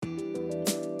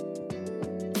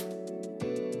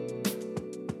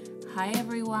Hi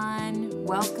everyone,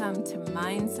 welcome to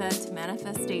Mindset to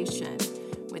Manifestation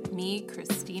with me,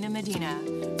 Christina Medina,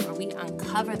 where we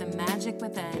uncover the magic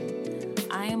within.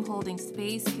 I am holding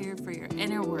space here for your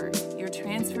inner work, your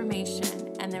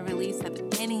transformation, and the release of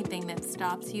anything that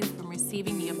stops you from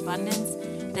receiving the abundance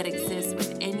that exists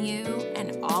within you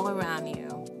and all around you.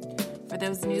 For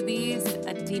those newbies,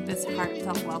 a deepest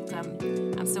heartfelt welcome.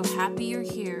 I'm so happy you're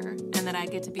here and that I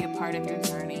get to be a part of your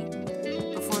journey.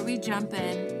 Before we jump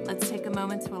in, let's take a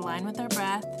moment to align with our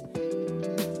breath.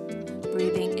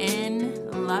 Breathing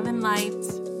in, love and light,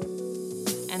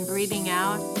 and breathing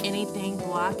out anything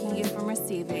blocking you from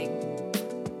receiving.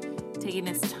 Taking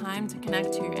this time to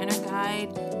connect to your inner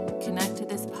guide, connect to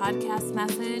this podcast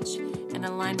message, and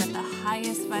align with the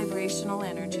highest vibrational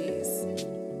energies.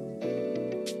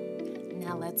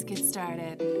 Now let's get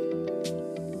started.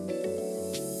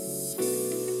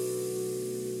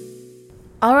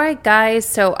 All right, guys,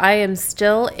 so I am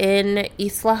still in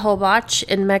Isla Holbox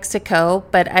in Mexico,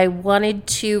 but I wanted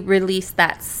to release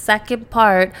that second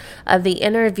part of the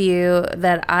interview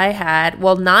that I had.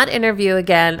 Well, not interview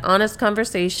again, honest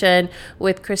conversation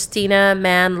with Christina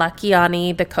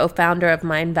Mann-Lakiani, the co-founder of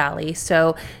Mindvalley.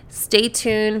 So stay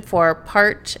tuned for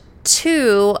part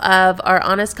 2 of our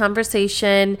honest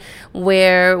conversation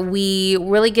where we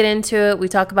really get into it. We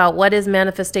talk about what is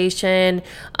manifestation.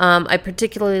 I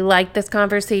particularly like this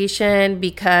conversation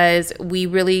because we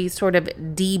really sort of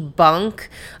debunk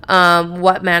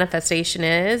what manifestation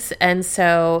is. And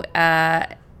so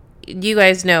you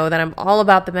guys know that I'm all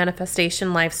about the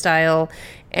manifestation lifestyle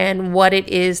and what it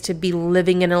is to be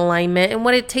living in alignment and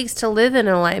what it takes to live in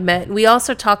alignment. We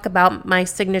also talk about my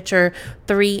signature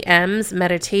 3 M's,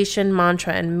 meditation,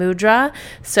 mantra, and mudra.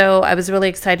 So I was really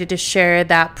excited to share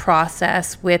that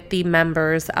process with the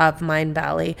members of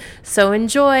Mindvalley. So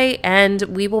enjoy, and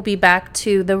we will be back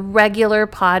to the regular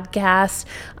podcast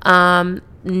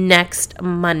next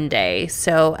Monday.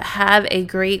 So have a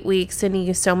great week. Sending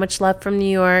you so much love from New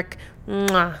York.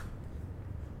 Mwah.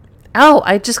 Oh,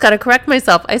 I just got to correct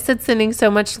myself. I said sending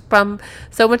so much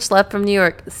love from New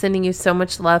York. Sending you so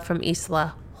much love from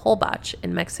Isla Holbox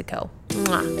in Mexico.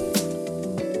 Mwah.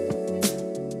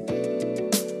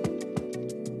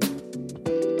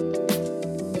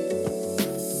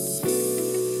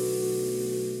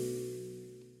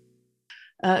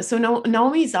 So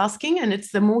Naomi is asking, and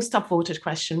it's the most upvoted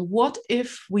question, what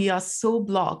if we are so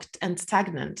blocked and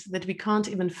stagnant that we can't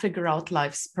even figure out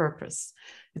life's purpose?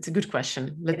 It's a good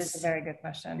question. It is a very good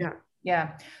question.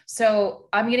 Yeah. So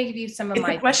I'm going to give you some of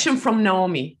my question from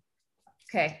Naomi.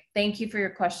 Okay. Thank you for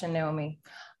your question, Naomi.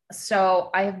 So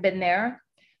I have been there.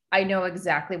 I know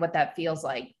exactly what that feels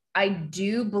like. I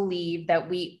do believe that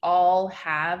we all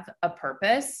have a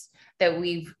purpose, that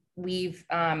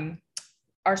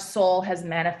our soul has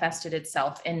manifested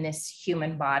itself in this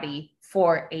human body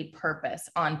for a purpose,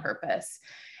 on purpose.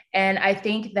 And I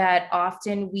think that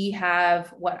often we have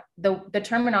what the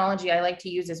terminology I like to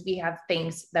use is we have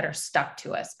things that are stuck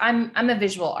to us. I'm a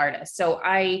visual artist, so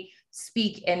I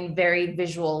speak in very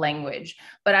visual language,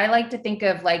 but I like to think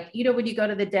of like, when you go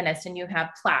to the dentist and you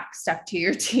have plaque stuck to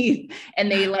your teeth and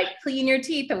they like clean your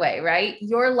teeth away, right?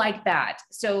 You're like that.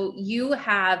 So you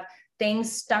have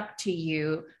things stuck to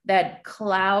you that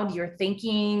cloud your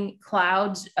thinking,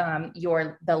 clouds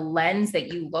the lens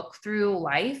that you look through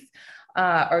life,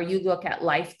 or you look at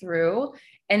life through.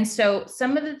 And so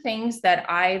some of the things that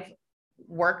I've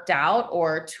worked out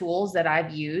or tools that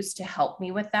I've used to help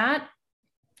me with that.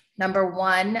 Number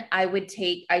one, I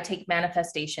take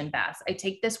manifestation baths. I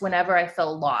take this whenever I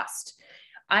feel lost.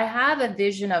 I have a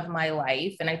vision of my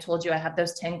life, and I told you I have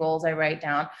those 10 goals I write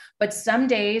down, but some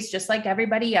days, just like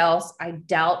everybody else, I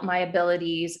doubt my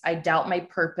abilities. I doubt my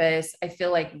purpose. I feel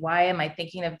like, why am I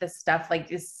thinking of this stuff like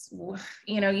this?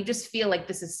 You just feel like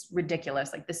this is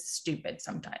ridiculous. Like this is stupid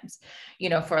sometimes,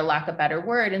 for a lack of a better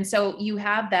word. And so you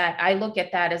have that. I look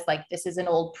at that as like, this is an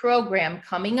old program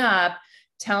coming up,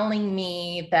 telling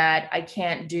me that I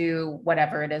can't do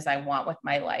whatever it is I want with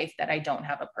my life, that I don't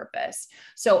have a purpose.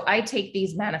 So I take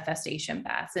these manifestation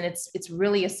baths, and it's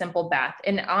really a simple bath.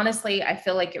 And honestly, I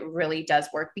feel like it really does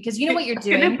work because what you're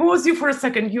doing. Can I pause you for a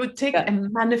second? You take a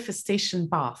manifestation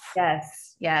bath.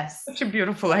 Yes. Such a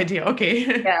beautiful idea.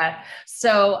 Okay. Yeah.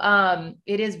 So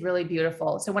it is really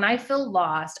beautiful. So when I feel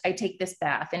lost, I take this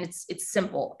bath, and it's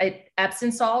simple.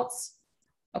 Epsom salts,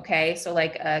 Okay. So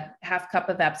like a half cup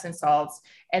of Epsom salts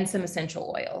and some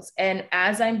essential oils. And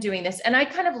as I'm doing this, and I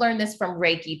kind of learned this from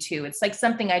Reiki too. It's like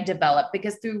something I developed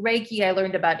because through Reiki, I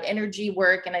learned about energy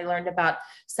work and I learned about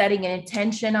setting an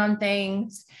intention on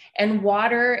things. And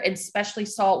water, especially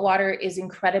salt water, is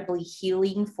incredibly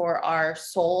healing for our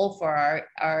soul, for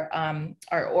our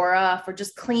aura, for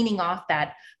just cleaning off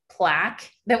that plaque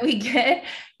that we get,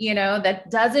 that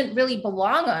doesn't really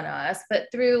belong on us, but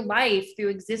through life, through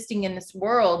existing in this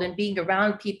world and being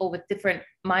around people with different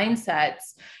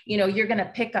mindsets, you're going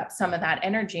to pick up some of that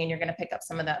energy and you're going to pick up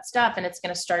some of that stuff, and it's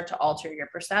going to start to alter your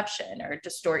perception or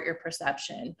distort your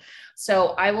perception. So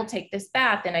I will take this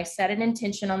bath and I set an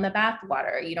intention on the bath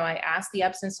water. I ask the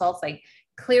Epsom salts, like,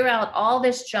 clear out all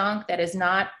this junk that is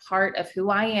not part of who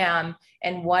I am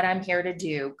and what I'm here to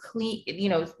do. Clean,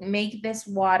 make this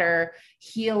water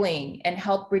healing and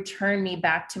help return me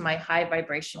back to my high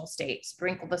vibrational state.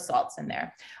 Sprinkle the salts in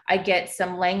there. I get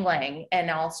some Lang Lang and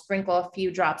I'll sprinkle a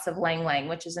few drops of Lang Lang,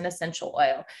 which is an essential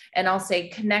oil. And I'll say,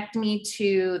 connect me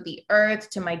to the earth,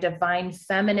 to my divine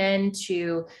feminine,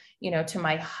 to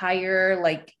my higher,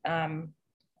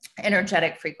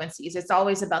 energetic frequencies. It's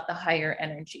always about the higher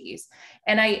energies.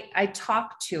 And I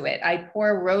talk to it. I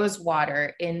pour rose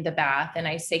water in the bath and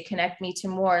I say, connect me to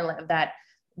more of that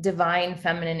divine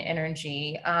feminine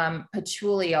energy.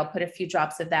 Patchouli, I'll put a few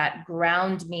drops of that,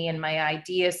 ground me in my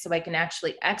ideas so I can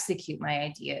actually execute my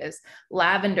ideas.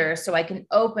 Lavender, so I can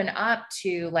open up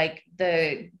to like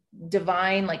the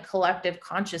divine, like collective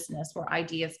consciousness where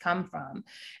ideas come from.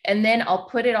 And then I'll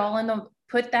put that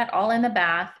all in the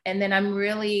bath. And then I'm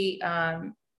really,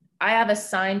 I have a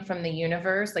sign from the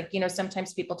universe. Like,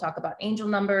 sometimes people talk about angel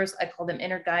numbers. I call them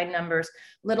inner guide numbers,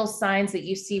 little signs that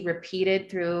you see repeated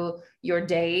through your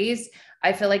days.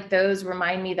 I feel like those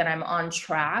remind me that I'm on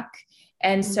track.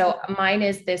 And so mine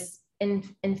is this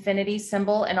infinity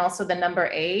symbol and also the number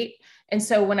 8. And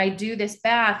so when I do this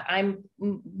bath, I'm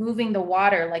moving the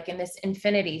water like in this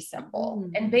infinity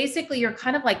symbol. And basically you're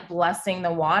kind of like blessing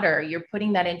the water. You're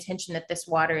putting that intention that this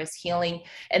water is healing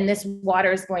and this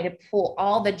water is going to pull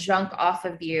all the junk off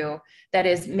of you that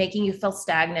is making you feel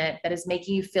stagnant, that is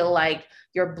making you feel like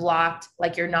you're blocked,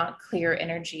 like you're not clear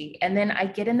energy. And then I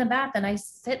get in the bath and I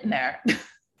sit in there.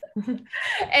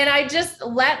 And I just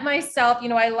let myself,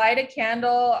 I light a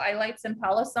candle, I light some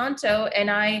Palo Santo, and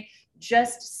I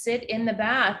just sit in the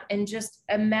bath and just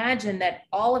imagine that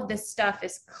all of this stuff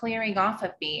is clearing off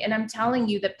of me. And I'm telling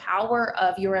you, the power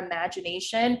of your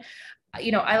imagination,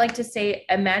 I like to say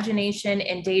imagination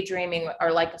and daydreaming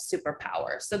are like a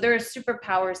superpower. So there are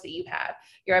superpowers that you have,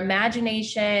 your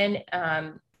imagination,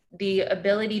 the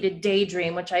ability to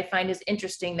daydream, which I find is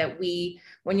interesting that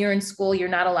when you're in school, you're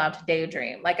not allowed to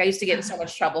daydream. Like I used to get in so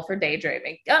much trouble for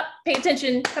daydreaming. Oh, pay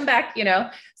attention, come back,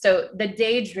 So the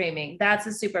daydreaming, that's a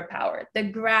superpower. The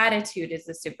gratitude is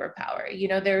a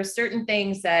superpower. There are certain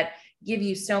things that give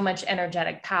you so much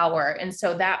energetic power. And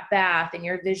so that bath and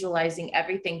you're visualizing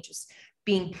everything just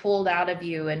being pulled out of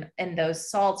you, and those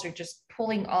salts are just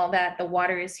pulling all that. The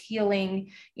water is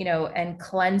healing, and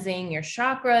cleansing your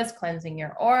chakras, cleansing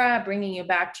your aura, bringing you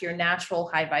back to your natural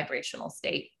high vibrational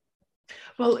state.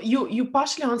 Well, you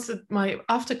partially answered my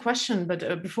after question,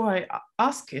 but before I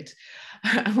ask it,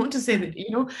 I want to say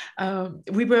that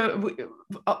we were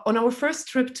on our first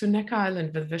trip to Necker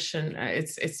Island with Vision.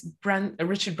 It's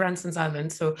Richard Branson's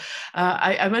island. So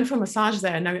I went for a massage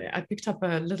there, and I picked up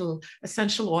a little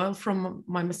essential oil from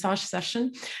my massage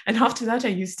session, and after that I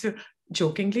used to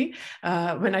jokingly,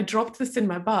 when I dropped this in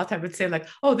my bath, I would say like,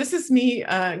 "Oh, this is me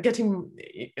getting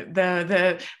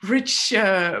the rich."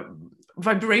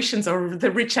 Vibrations or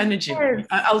the rich energy. Yes.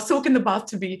 I'll soak in the bath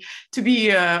to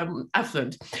be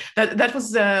affluent. That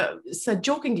was said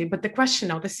jokingly, but the question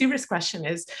now, the serious question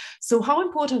is, so how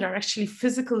important are actually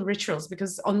physical rituals?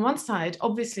 Because on one side,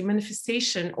 obviously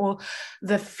manifestation or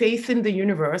the faith in the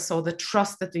universe or the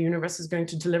trust that the universe is going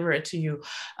to deliver it to you.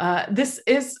 This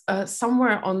is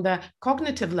somewhere on the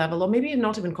cognitive level, or maybe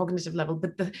not even cognitive level,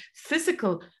 but the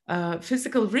physical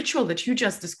ritual that you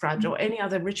just described, or any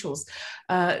other rituals,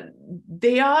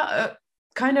 they are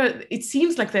kind of, it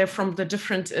seems like they're from the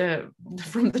different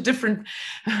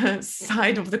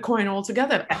side of the coin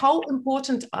altogether. How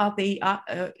important are they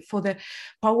for the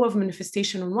power of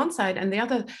manifestation on one side? And the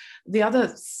other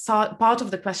part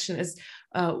of the question is,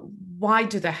 why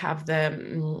do they have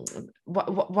the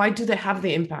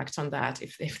impact on that,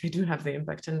 if they do have the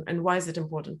impact, and why is it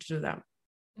important to do that?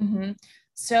 Mm-hmm.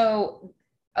 So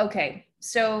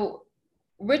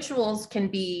rituals can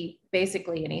be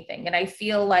basically anything. And I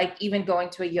feel like even going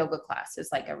to a yoga class is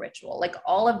like a ritual. Like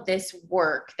all of this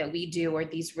work that we do, or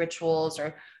these rituals,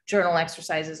 or journal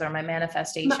exercises or my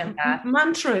manifestation path.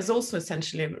 Mantra is also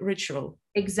essentially a ritual.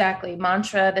 Exactly.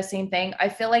 Mantra, the same thing. I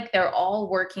feel like they're all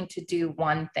working to do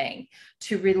one thing,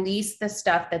 to release the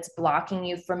stuff that's blocking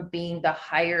you from being the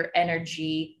higher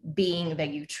energy being that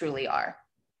you truly are.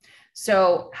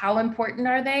 So how important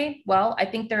are they? Well, I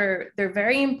think they're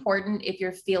very important if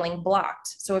you're feeling blocked.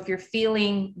 So if you're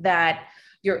feeling that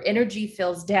your energy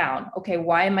feels down, okay,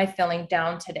 why am I feeling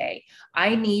down today?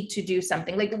 I need to do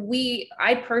something. Like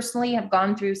I personally have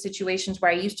gone through situations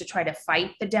where I used to try to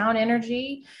fight the down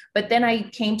energy, but then I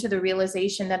came to the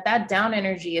realization that that down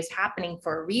energy is happening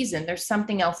for a reason. There's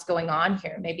something else going on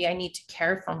here. Maybe I need to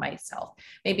care for myself.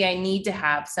 Maybe I need to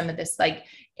have some of this like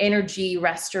energy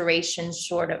restoration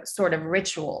sort of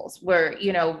rituals where,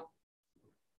 you know,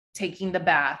 taking the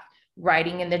bath,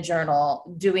 writing in the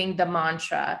journal, doing the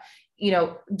mantra, you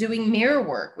know, doing mirror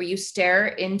work where you stare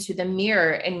into the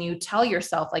mirror and you tell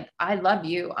yourself like, I love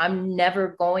you. I'm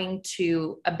never going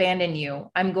to abandon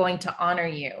you. I'm going to honor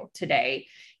you today.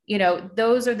 You know,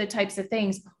 those are the types of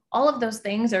things. All of those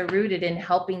things are rooted in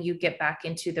helping you get back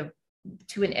into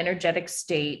to an energetic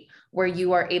state where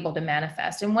you are able to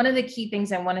manifest. And one of the key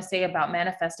things I want to say about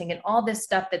manifesting and all this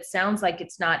stuff that sounds like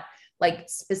it's not like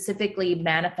specifically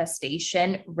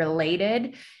manifestation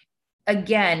related,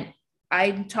 again,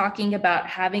 I'm talking about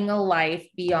having a life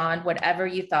beyond whatever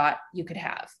you thought you could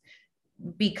have,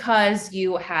 because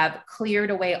you have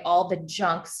cleared away all the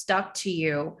junk stuck to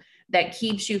you that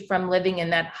keeps you from living in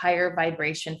that higher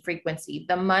vibration frequency.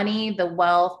 The money, the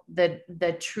wealth,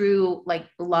 the true like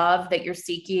love that you're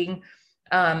seeking,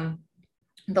 the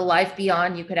life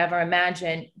beyond you could ever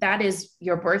imagine, that is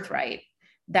your birthright.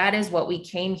 That is what we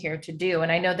came here to do.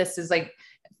 And I know this is like,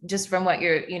 just from what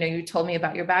you told me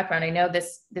about your background, I know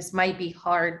this might be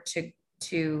hard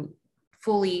to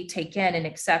fully take in and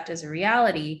accept as a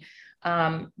reality.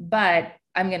 But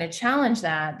I'm going to challenge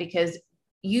that because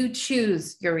you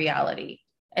choose your reality.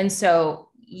 And so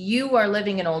you are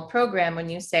living an old program when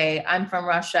you say, I'm from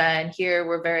Russia and here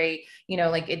we're very,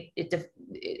 like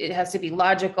it has to be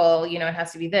logical, it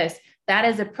has to be this. That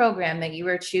is a program that you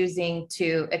are choosing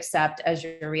to accept as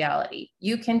your reality.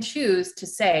 You can choose to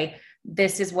say,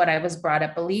 this is what I was brought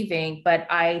up believing, but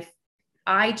I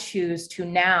choose to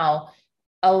now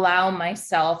allow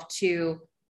myself to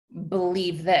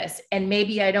believe this. And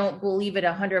maybe I don't believe it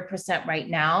 100% right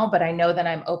now, but I know that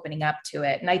I'm opening up to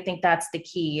it. And I think that's the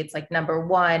key. It's like, number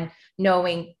one,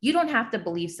 knowing you don't have to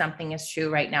believe something is true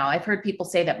right now. I've heard people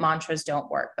say that mantras don't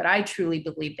work, but I truly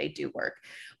believe they do work.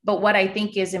 But what I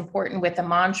think is important with a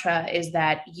mantra is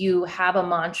that you have a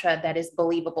mantra that is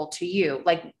believable to you.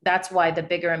 Like that's why the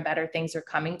bigger and better things are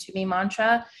coming to me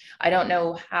mantra. I don't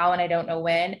know how, and I don't know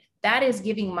when. That is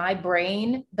giving my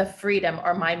brain the freedom,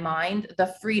 or my mind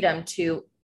the freedom to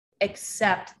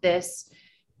accept this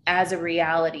as a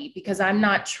reality, because I'm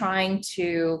not trying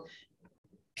to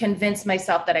convince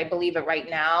myself that I believe it right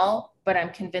now, but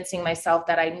I'm convincing myself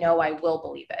that I know I will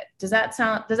believe it. Does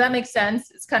that make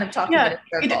sense? It's kind of talking in a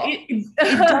circle. It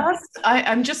does.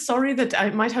 I'm just sorry that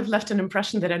I might have left an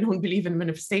impression that I don't believe in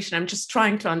manifestation. I'm just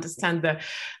trying to understand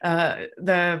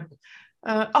the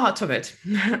art of it.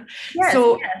 Yes,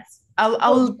 so yes.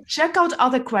 I'll check out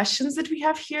other questions that we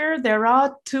have here. There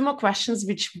are two more questions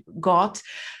which got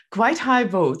quite high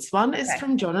votes. One is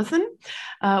from Jonathan.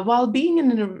 While being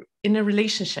in a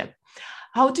relationship,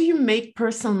 how do you make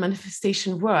personal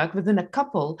manifestation work within a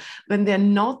couple when they're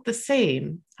not the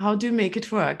same? How do you make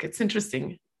it work? It's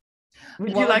interesting.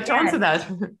 Would you like to answer that?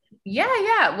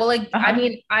 Yeah. Well, I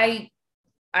mean, I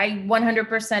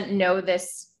 100% know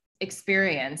this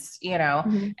experience,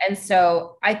 Mm-hmm. And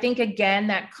so I think, again,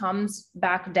 that comes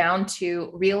back down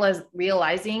to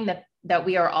realizing that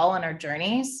we are all on our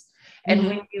journeys. And mm-hmm.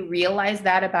 when you realize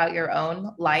that about your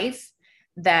own life,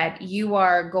 that you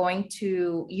are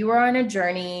on a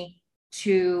journey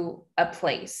to a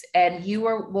place, and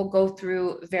will go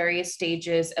through various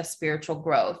stages of spiritual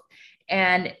growth.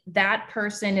 And that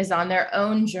person is on their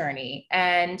own journey,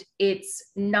 and it's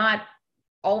not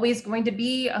always going to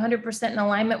be 100% in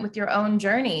alignment with your own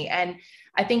journey. And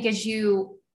I think as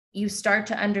you start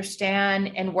to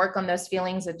understand and work on those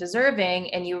feelings of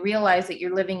deserving, and you realize that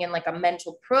you're living in like a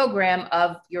mental program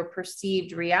of your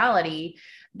perceived reality,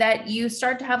 that you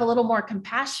start to have a little more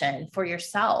compassion for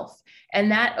yourself.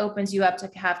 And that opens you up to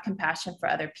have compassion for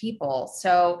other people.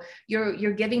 So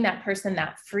you're giving that person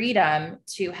that freedom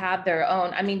to have their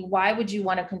own. I mean, why would you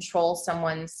want to control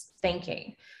someone's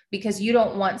thinking? because you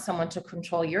don't want someone to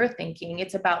control your thinking.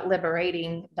 It's about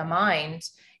liberating the mind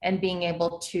and being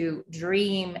able to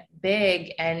dream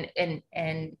big and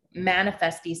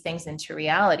manifest these things into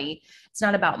reality. It's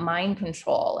not about mind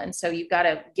control. And so you've got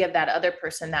to give that other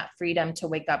person that freedom to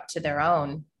wake up to their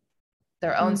own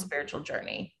spiritual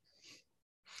journey.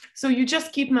 So you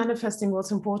just keep manifesting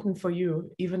what's important for you,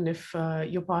 even if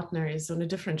your partner is on a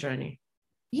different journey.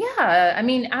 Yeah, I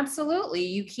mean, absolutely.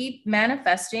 You keep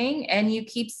manifesting and you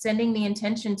keep sending the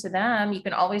intention to them. You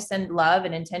can always send love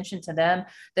and intention to them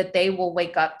that they will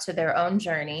wake up to their own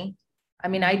journey. I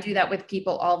mean, I do that with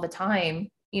people all the time,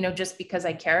 just because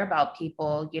I care about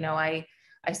people. I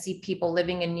see people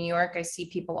living in New York. I see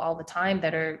people all the time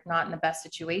that are not in the best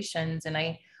situations. And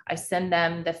I send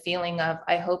them the feeling of,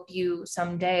 I hope you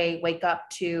someday wake up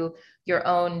to your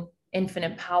own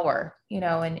infinite power,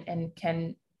 and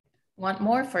can want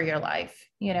more for your life.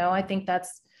 I think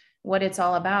that's what it's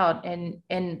all about. And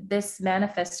this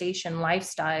manifestation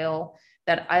lifestyle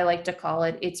that I like to call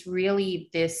it, it's really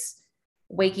this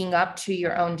waking up to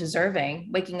your own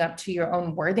deserving, waking up to your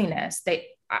own worthiness.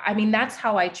 That's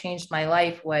how I changed my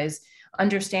life, was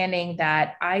understanding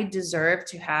that I deserve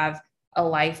to have a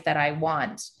life that I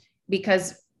want.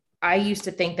 Because I used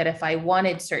to think that if I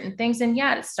wanted certain things, and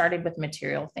it started with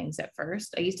material things at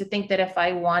first. I used to think that if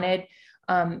I wanted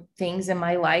things in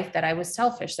my life, that I was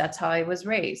selfish. That's how I was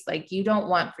raised. Like, you don't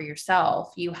want for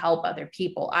yourself, you help other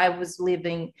people. I was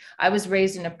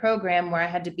raised in a program where I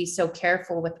had to be so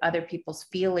careful with other people's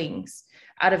feelings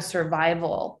out of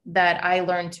survival that I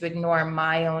learned to ignore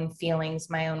my own feelings,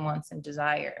 my own wants and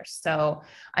desires. So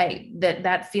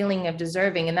that feeling of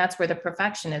deserving, and that's where the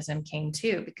perfectionism came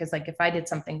too, because like if I did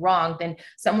something wrong, then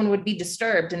someone would be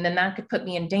disturbed and then that could put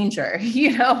me in danger,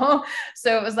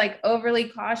 So it was like overly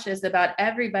cautious about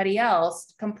everybody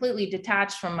else, completely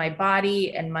detached from my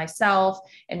body and myself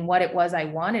and what it was I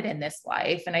wanted in this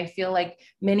life. And I feel like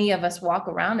many of us walk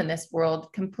around in this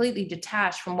world completely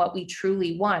detached from what we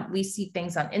truly want. We see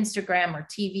things on Instagram or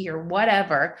TV or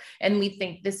whatever, and we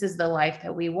think this is the life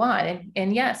that we want.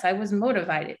 And yes, I was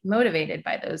motivated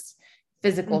by those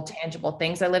physical, tangible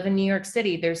things. I live in New York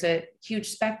City. There's a huge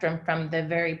spectrum from the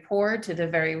very poor to the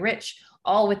very rich,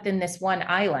 all within this one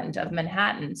island of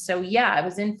Manhattan. So I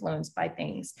was influenced by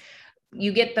things.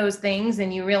 You get those things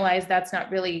and you realize that's not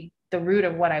really the root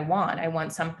of what I want. I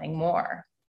want something more.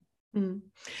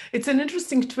 It's an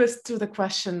interesting twist to the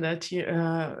question that you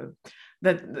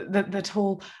that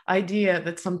whole idea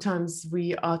that sometimes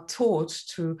we are taught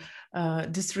to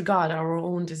disregard our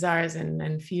own desires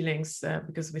and feelings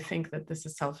because we think that this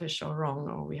is selfish or wrong,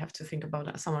 or we have to think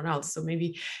about someone else. So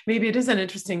maybe it is an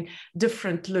interesting,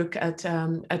 different look at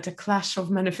a clash of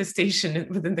manifestation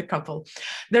within the couple.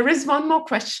 There is one more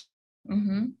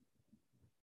question.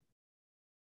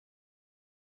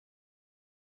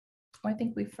 I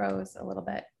think we froze a little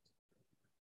bit.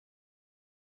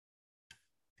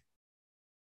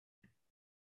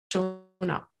 Shown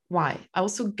up. Why? I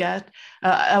also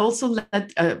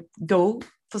let go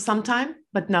for some time,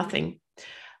 but nothing.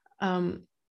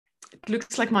 It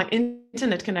looks like my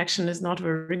internet connection is not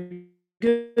very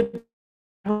good.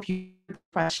 I hope you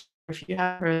question, if you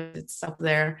have heard, it's up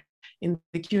there in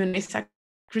the Q&A section.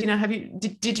 Christina,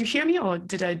 did you hear me, or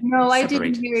did I? No, I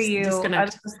didn't hear you. Disconnect? I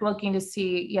was just looking to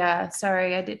see. Yeah,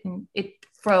 sorry, I didn't. It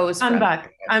froze. I'm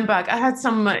back. I had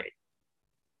some.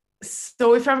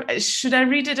 So should I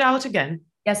read it out again?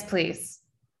 Yes, please.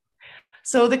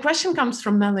 So the question comes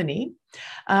from Melanie.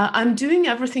 I'm doing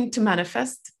everything to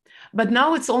manifest, but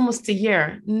now it's almost a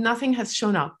year. Nothing has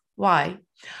shown up. Why?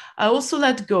 I also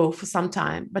let go for some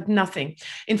time, but nothing.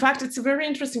 In fact, it's a very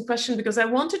interesting question because I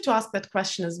wanted to ask that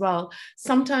question as well.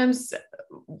 Sometimes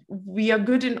we are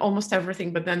good in almost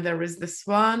everything, but then there is this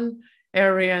one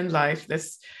area in life, the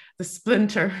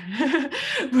splinter,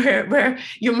 where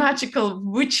your magical,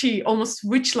 witchy, almost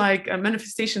witch-like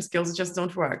manifestation skills just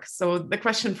don't work. So the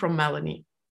question from Melanie.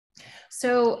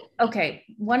 So, okay,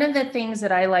 one of the things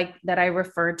that I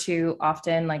refer to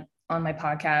often, like on my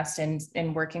podcast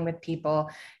and working with people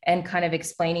and kind of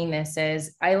explaining this,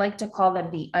 is I like to call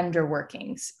them the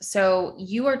underworkings. So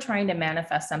you are trying to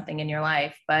manifest something in your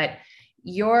life, but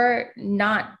you're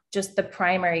not just the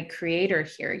primary creator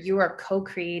here. You are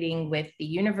co-creating with the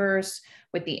universe,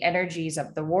 with the energies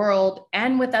of the world,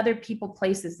 and with other people,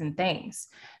 places, and things.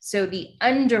 So the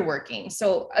underworking.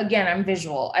 So again, I'm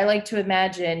visual. I like to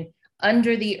imagine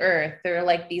under the earth, there are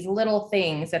like these little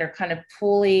things that are kind of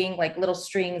pulling, like little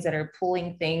strings that are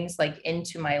pulling things like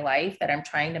into my life that I'm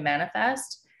trying to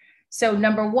manifest. So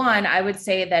number one, I would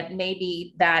say that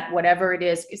maybe that whatever it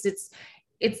is, because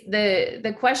it's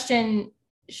the question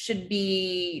should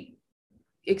be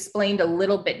explained a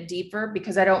little bit deeper,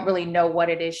 because I don't really know what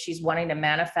it is she's wanting to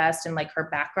manifest and like her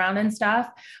background and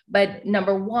stuff. But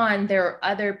number one, there are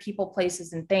other people,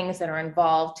 places, and things that are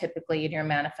involved typically in your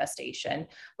manifestation.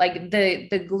 Like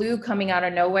the glue coming out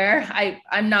of nowhere.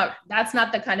 That's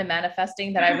not the kind of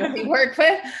manifesting that I really work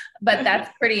with, but that's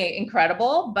pretty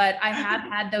incredible. But I have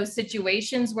had those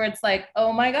situations where it's like,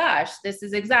 oh my gosh, this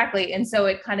is exactly. And so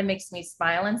it kind of makes me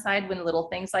smile inside when little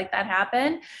things like that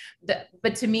happen.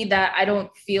 But to me, that I don't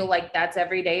feel like that's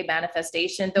everyday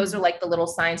manifestation. Those are like the little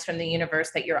signs from the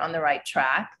universe that you're on the right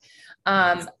track.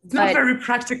 It's not very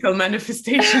practical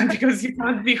manifestation, because you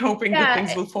can't be hoping that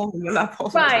things will fall in your lap.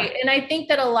 Right. And I think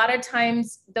that a lot of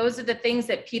times those are the things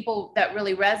that people that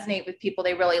really resonate with people,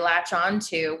 they really latch on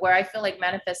to, where I feel like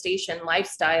manifestation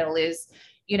lifestyle is,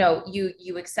 you know,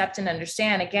 you accept and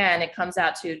understand. Again, it comes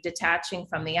out to detaching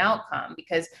from the outcome,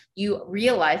 because you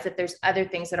realize that there's other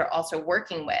things that are also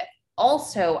working with.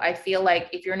 Also, I feel like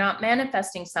if you're not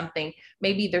manifesting something,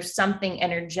 maybe there's something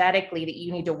energetically that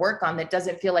you need to work on that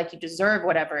doesn't feel like you deserve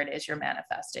whatever it is you're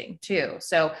manifesting too.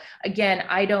 So again,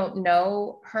 I don't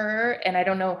know her and I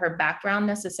don't know her background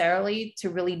necessarily to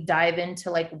really dive into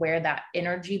like where that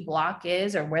energy block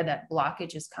is or where that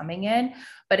blockage is coming in.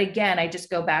 But again, I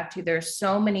just go back to there's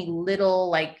so many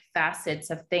little like facets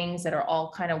of things that are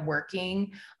all kind of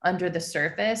working under the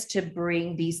surface to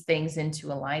bring these things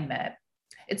into alignment.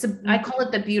 I call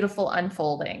it the beautiful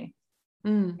unfolding.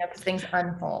 Because things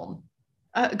unfold.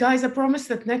 Guys, I promise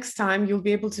that next time you'll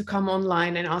be able to come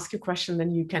online and ask your question,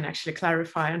 then you can actually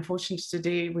clarify. Unfortunately,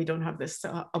 today we don't have this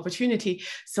opportunity,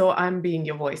 so I'm being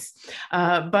your voice.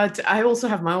 But I also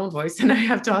have my own voice, and I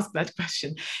have to ask that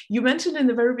question. You mentioned in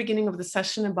the very beginning of the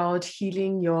session about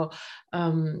healing your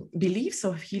beliefs,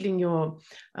 or healing your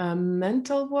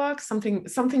mental work, something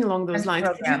along those lines.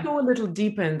 Could you go a little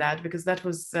deeper in that? Because that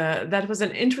was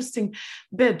an interesting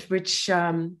bit, which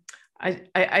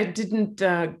I didn't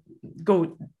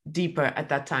go deeper at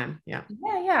that time.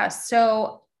 Yeah.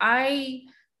 So I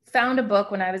found a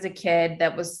book when I was a kid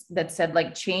that said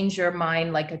like change your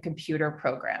mind like a computer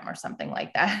program or something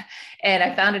like that. And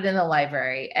I found it in the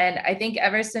library. And I think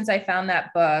ever since I found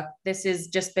that book, this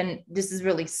has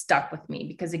really stuck with me,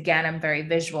 because again, I'm very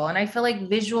visual, and I feel like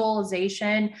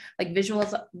visualization, like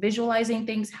visualizing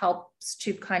things helps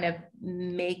to kind of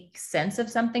make sense of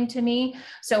something to me.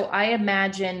 So I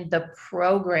imagine the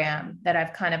program that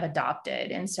I've kind of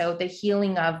adopted. And so the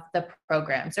healing of the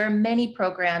programs, there are many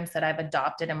programs that I've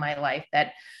adopted in my life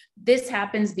that this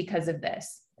happens because of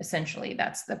this. Essentially,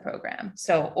 that's the program.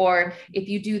 So, or if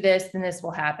you do this, then this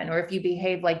will happen. Or if you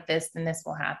behave like this, then this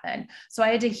will happen. So I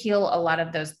had to heal a lot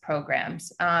of those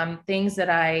programs, things that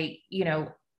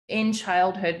in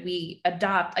childhood we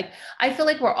adopt. Like, I feel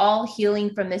like we're all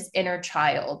healing from this inner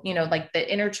child, like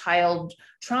the inner child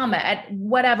trauma at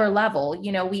whatever level.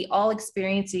 We all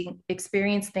experience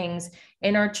things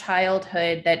in our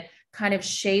childhood that kind of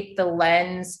shape the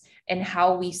lens and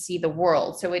how we see the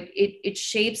world. So it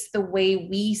shapes the way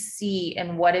we see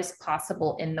and what is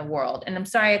possible in the world. And I'm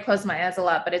sorry, I close my eyes a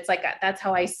lot, but it's like, that's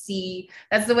the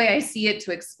way I see it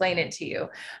to explain it to you.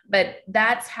 But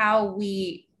that's how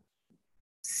we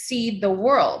see the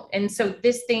world. And so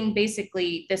this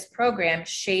program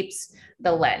shapes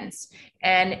the lens.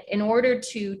 And in order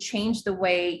to change the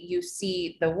way you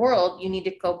see the world, you need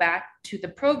to go back to the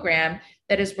program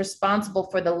that is responsible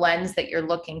for the lens that you're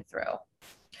looking through.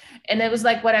 And it was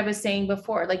like what I was saying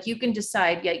before, like you can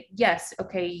decide, yes,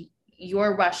 okay,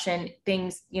 you're Russian,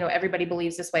 things, everybody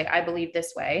believes this way, I believe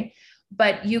this way,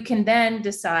 but you can then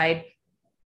decide,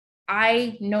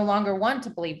 I no longer want to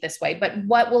believe this way, but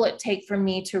what will it take for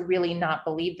me to really not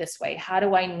believe this way? How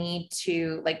do I need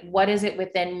to, what is it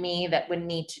within me that would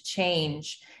need to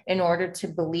change in order to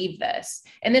believe this?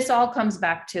 And this all comes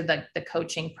back to the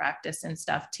coaching practice and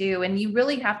stuff too. And you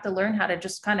really have to learn how to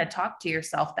just kind of talk to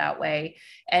yourself that way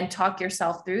and talk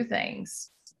yourself through things.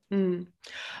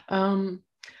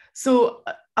 So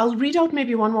I'll read out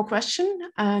maybe one more question,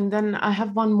 and then I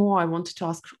have one more I wanted to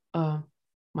ask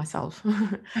myself.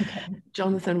 Okay.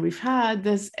 Jonathan,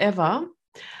 there's Eva.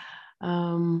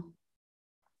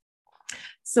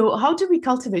 So how do we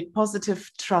cultivate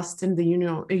positive trust in the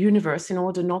universe in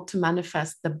order not to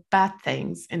manifest the bad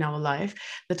things in our life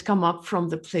that come up from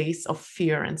the place of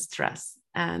fear and stress?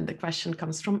 And the question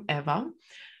comes from Eva.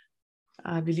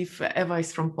 I believe Eva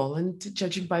is from Poland,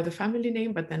 judging by the family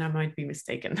name, but then I might be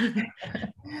mistaken.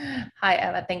 Hi,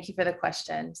 Eva. Thank you for the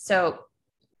question. So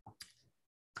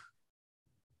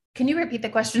can you repeat the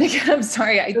question again? I'm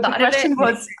sorry. The question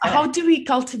was, how do we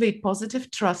cultivate positive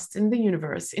trust in the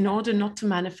universe in order not to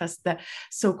manifest the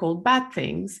so-called bad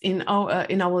things in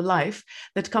our life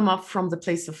that come up from the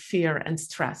place of fear and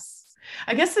stress?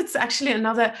 I guess it's actually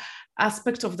another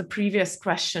aspect of the previous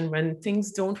question, when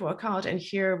things don't work out, and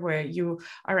here where you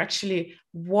are actually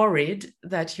worried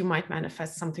that you might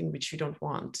manifest something which you don't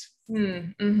want.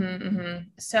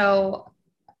 So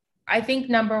I think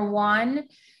number one,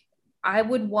 I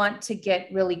would want to get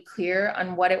really clear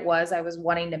on what it was I was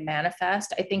wanting to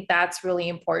manifest. I think that's really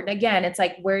important. Again, it's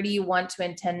like, where do you want to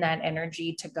intend that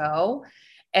energy to go?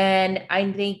 And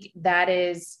I think that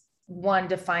is one,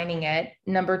 defining it.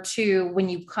 Number two, when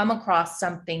you come across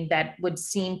something that would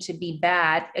seem to be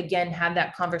bad, again, have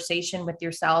that conversation with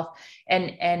yourself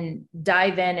and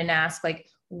dive in and ask, like,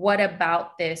 what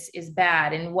about this is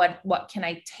bad? And what can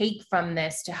I take from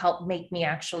this to help make me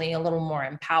actually a little more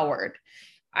empowered?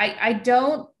 I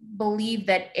don't believe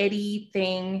that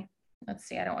anything, let's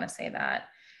see, I don't want to say that.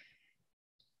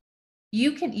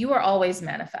 You are always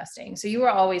manifesting. So you are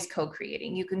always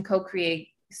co-creating. You can co-create,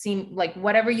 seem like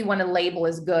whatever you want to label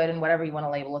as good and whatever you want to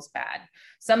label as bad.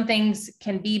 Some things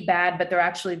can be bad, but they're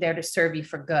actually there to serve you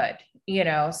for good, you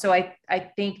know? So I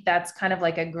think that's kind of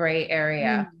like a gray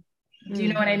area. Do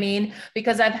you know what I mean?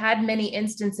 Because I've had many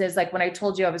instances, like when I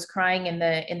told you I was crying in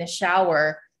the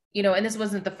shower, you know, and this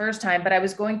wasn't the first time, but I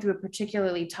was going through a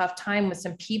particularly tough time with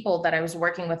some people that I was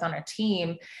working with on a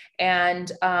team. And,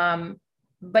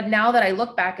 but now that I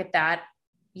look back at that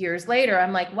years later,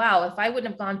 I'm like, wow, if I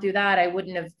wouldn't have gone through that, I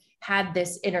wouldn't have had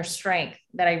this inner strength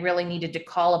that I really needed to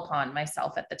call upon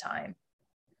myself at the time.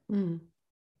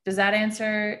 Does that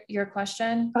answer your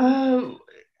question?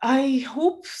 I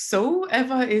hope so.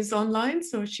 Eva is online,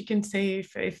 so she can say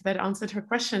if that answered her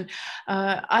question.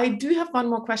 I do have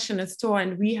one more question in store,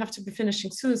 and we have to be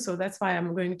finishing soon, so that's why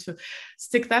I'm going to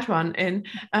stick that one in.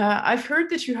 I've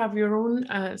heard that you have your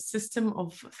own system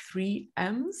of 3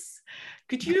 M's.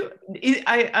 Could you,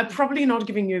 I'm probably not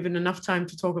giving you even enough time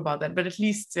to talk about that, but at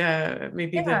least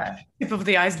maybe the tip of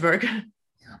the iceberg.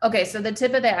 Okay, so the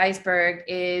tip of the iceberg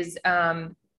is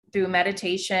through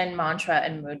meditation, mantra,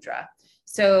 and mudra.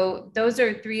 So those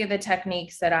are 3 of the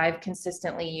techniques that I've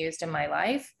consistently used in my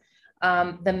life.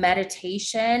 The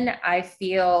meditation, I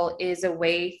feel, is a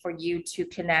way for you to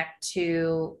connect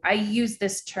to, I use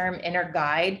this term inner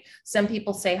guide. Some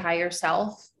people say higher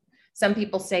self. Some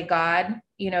people say God.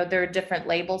 You know, there are different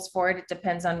labels for it. It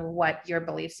depends on what your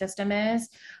belief system is.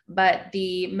 But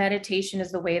the meditation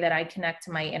is the way that I connect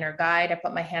to my inner guide. I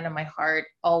put my hand on my heart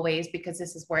always, because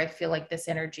this is where I feel like this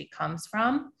energy comes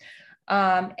from.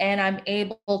 And I'm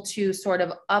able to sort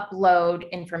of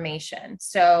upload information.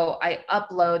 So I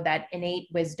upload that innate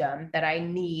wisdom that I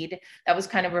need. That was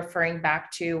kind of referring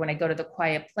back to when I go to the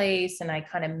quiet place and I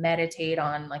kind of meditate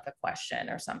on like a question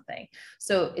or something.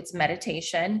 So it's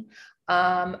meditation.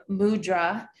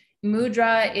 Mudra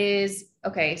is,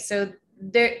 okay, so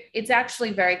it's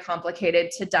actually very complicated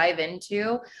to dive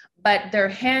into, but they're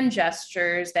hand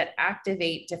gestures that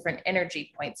activate different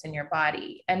energy points in your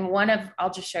body. And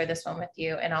I'll just share this one with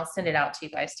you and I'll send it out to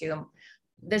you guys too.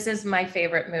 This is my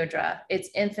favorite mudra. It's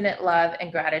infinite love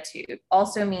and gratitude.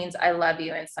 Also means I love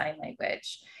you in sign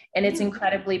language. And it's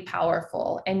incredibly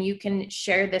powerful. And you can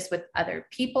share this with other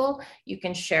people. You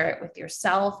can share it with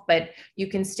yourself, but you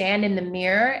can stand in the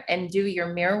mirror and do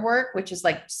your mirror work, which is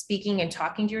like speaking and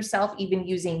talking to yourself, even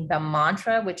using the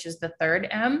mantra, which is the 3rd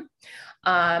M,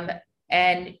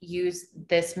 and use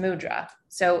this mudra.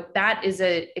 So that is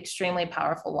an extremely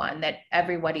powerful one that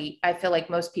everybody, I feel like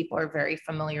most people are very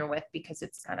familiar with, because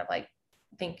it's kind of like,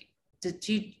 I think, do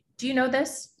you know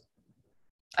this?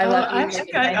 I love you.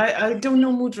 Actually, I don't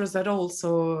know mudras at all,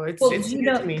 so it's new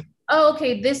to me. Oh,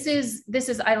 okay. This is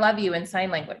I love you in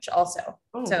sign language also.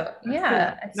 Oh, so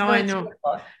yeah. Cool. Now I know.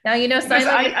 Beautiful. Now you know sign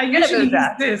language. I usually use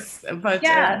this, but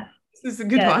this is a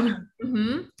good one.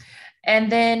 And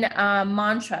then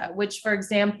mantra, which, for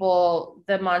example,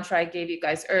 the mantra I gave you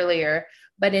guys earlier,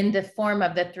 but in the form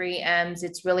of the 3 M's,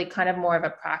 it's really kind of more of a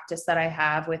practice that I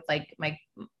have with like my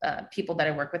people that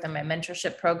I work with in my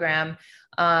mentorship program.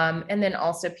 And then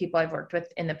also people I've worked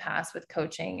with in the past with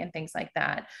coaching and things like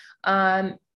that.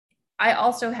 I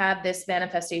also have this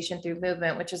manifestation through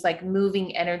movement, which is like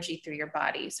moving energy through your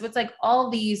body. So it's like all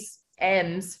these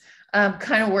M's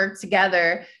kind of work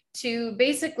together to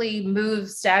basically move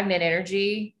stagnant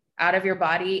energy out of your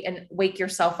body and wake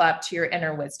yourself up to your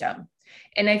inner wisdom.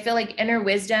 And I feel like inner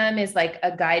wisdom is like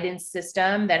a guidance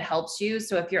system that helps you.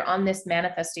 So if you're on this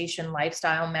manifestation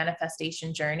lifestyle,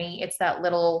 manifestation journey, it's that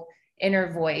little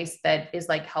inner voice that is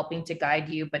like helping to guide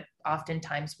you, but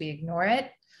oftentimes we ignore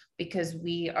it because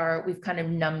we've kind of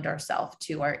numbed ourselves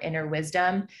to our inner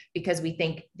wisdom because we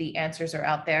think the answers are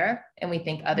out there and we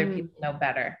think other people know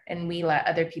better. And we let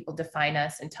other people define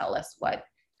us and tell us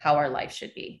how our life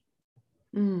should be.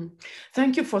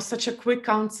 Thank you for such a quick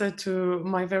answer to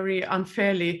my very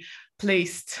unfairly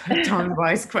placed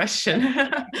time-wise question.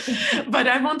 But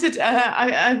I wanted,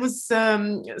 I was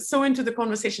so into the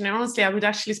conversation, and honestly, I would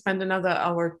actually spend another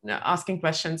hour asking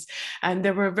questions. And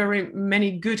there were very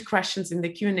many good questions in the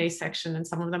Q&A section, and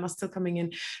some of them are still coming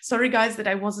in. Sorry, guys, that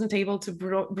I wasn't able to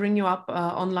bring you up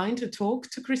online to talk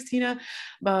to Christina,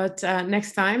 but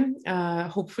next time,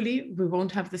 hopefully, we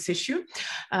won't have this issue.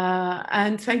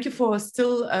 And thank you for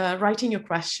still writing your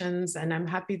questions, and I'm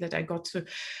happy that I got to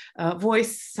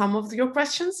voice some of your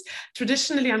questions.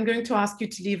 Traditionally, I'm going to ask you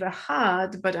to leave a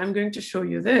heart, but I'm going to show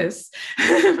you this.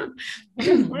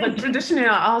 But traditionally,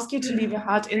 I'll ask you to leave a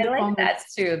heart in the comments. That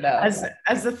too, though.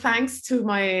 As a thanks to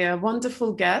my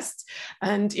wonderful guest.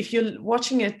 And if you're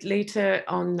watching it later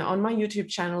on my YouTube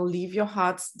channel, leave your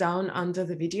hearts down under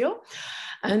the video.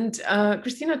 And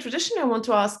Christina, traditionally, I want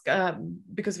to ask,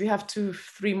 because we have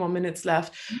 2-3 more minutes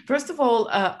left. First of all,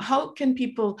 how can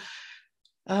people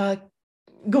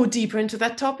go deeper into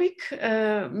that topic?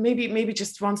 Maybe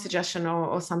just one suggestion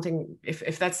or something,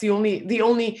 if that's the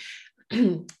only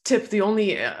tip, the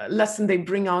only lesson they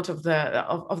bring out of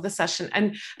the session.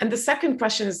 And the second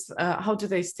question is, how do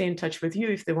they stay in touch with you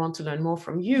if they want to learn more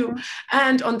from you?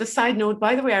 And on the side note,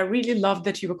 by the way, I really loved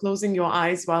that you were closing your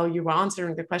eyes while you were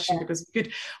answering the question, because you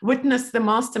could witness the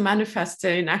master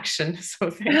manifester in action.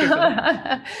 So thank you for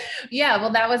that. Yeah,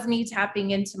 well, that was me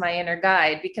tapping into my inner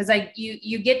guide, because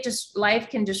you get just, life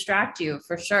can distract you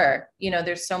for sure.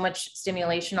 There's so much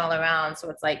stimulation all around. So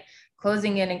it's like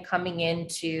closing in and coming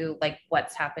into like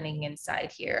what's happening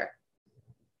inside here.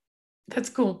 That's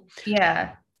cool.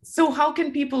 Yeah. So how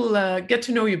can people get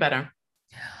to know you better?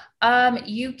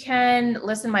 You can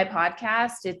listen to my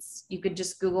podcast. You could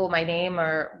just Google my name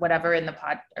or whatever in the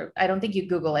I don't think you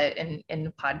Google it in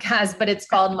the podcast, but it's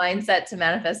called Mindset to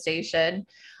Manifestation.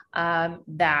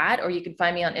 Or you can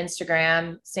find me on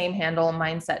Instagram, same handle,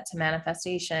 Mindset to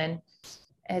Manifestation.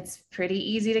 It's pretty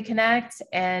easy to connect.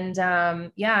 And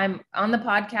I'm on the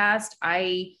podcast.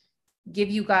 I give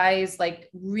you guys like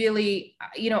really,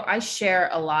 I share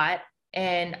a lot,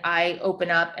 and I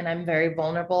open up, and I'm very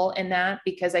vulnerable in that,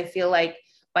 because I feel like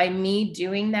by me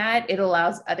doing that, it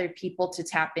allows other people to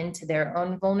tap into their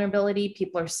own vulnerability.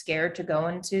 People are scared to go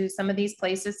into some of these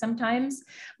places sometimes,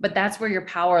 but that's where your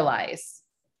power lies.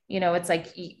 It's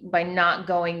like by not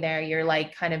going there, you're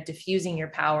like kind of diffusing your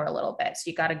power a little bit. So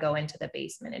you got to go into the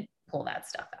basement and pull that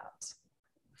stuff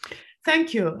out.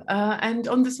 Thank you. And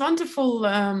on this wonderful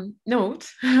note,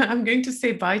 I'm going to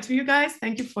say bye to you guys.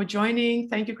 Thank you for joining.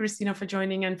 Thank you, Christina, for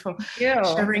joining and for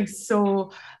sharing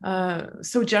so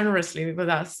generously with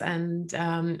us. And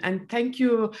thank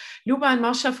you, Luba and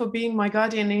Masha, for being my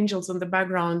guardian angels on the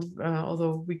background,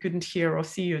 although we couldn't hear or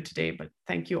see you today. But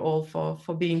thank you all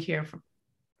for being here.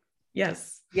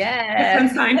 Yes. Yes.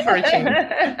 Different sign for a change.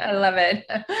 I love it.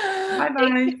 Bye-bye.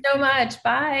 Thank you so much.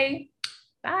 Bye.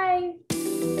 Bye.